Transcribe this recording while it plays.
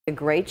A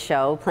great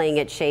show playing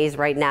at Shays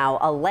right now,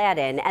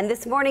 Aladdin. And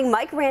this morning,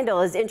 Mike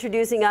Randall is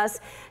introducing us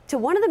to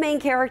one of the main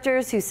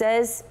characters who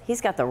says he's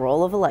got the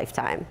role of a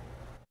lifetime.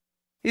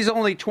 He's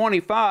only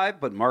 25,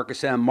 but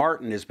Marcus M.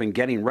 Martin has been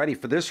getting ready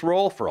for this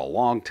role for a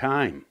long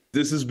time.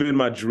 This has been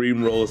my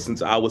dream role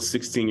since I was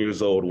 16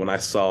 years old when I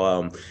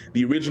saw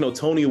the original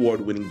Tony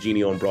Award-winning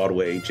Genie on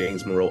Broadway,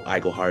 James Monroe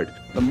Iglehart.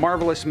 The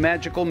marvelous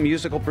magical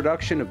musical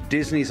production of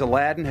Disney's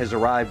Aladdin has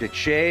arrived at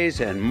Shays,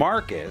 and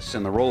Marcus,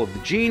 in the role of the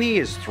Genie,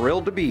 is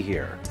thrilled to be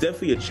here. It's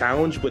definitely a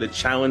challenge, but a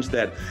challenge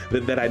that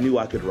I knew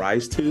I could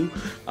rise to,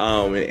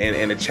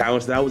 and a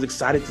challenge that I was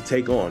excited to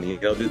take on. You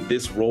know,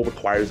 this role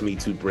requires me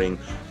to bring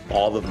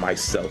all of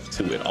myself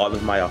to it, all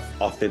of my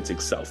authentic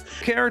self.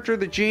 The character of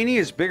the Genie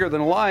is bigger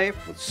than life,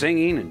 with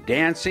singing and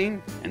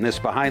dancing. In this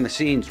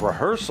behind-the-scenes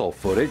rehearsal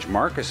footage,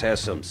 Marcus has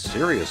some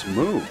serious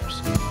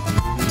moves.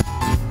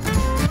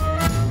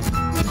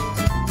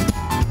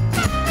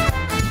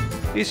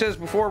 He says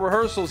before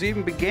rehearsals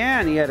even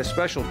began, he had a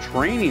special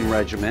training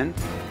regimen.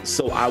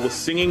 So I was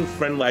singing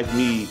Friend Like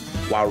Me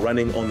while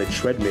running on the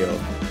treadmill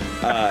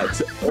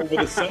over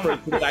the summer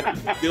so that I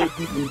could build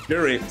the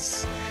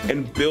endurance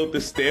and build the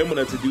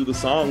stamina to do the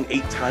song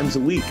 8 times a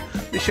week.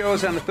 The show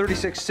is on a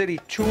 36-city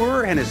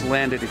tour and has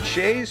landed at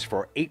Shays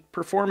for 8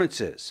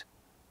 performances.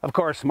 Of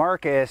course,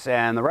 Marcus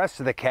and the rest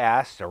of the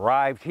cast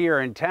arrived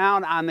here in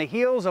town on the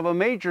heels of a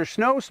major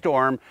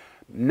snowstorm,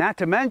 not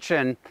to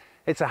mention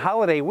it's a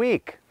holiday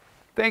week.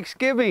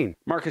 Thanksgiving.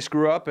 Marcus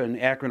grew up in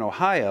Akron,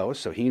 Ohio,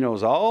 so he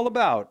knows all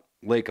about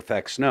lake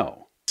effect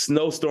snow.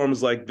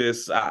 Snowstorms like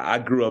this, I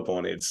grew up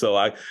on it, so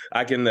I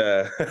can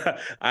I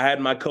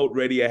had my coat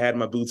ready, I had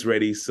my boots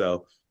ready.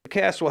 So the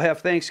cast will have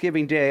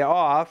Thanksgiving Day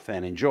off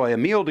and enjoy a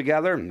meal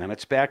together, and then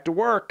it's back to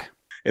work.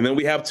 And then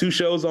we have 2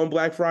 shows on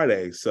Black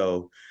Friday,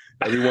 so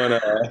everyone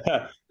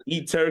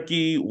eat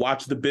turkey,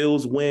 watch the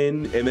Bills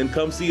win, and then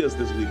come see us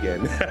this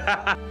weekend.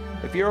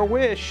 If your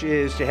wish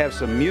is to have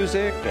some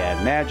music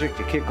and magic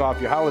to kick off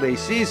your holiday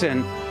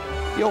season,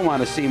 you'll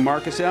want to see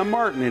Marcus M.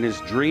 Martin in his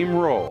dream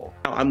role.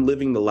 I'm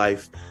living the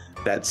life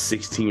that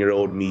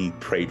 16-year-old me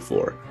prayed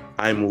for.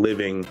 I'm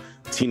living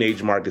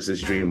teenage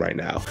Marcus's dream right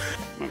now.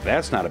 If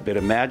that's not a bit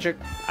of magic,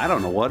 I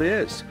don't know what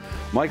is.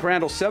 Mike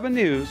Randall, 7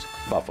 News,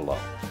 Buffalo.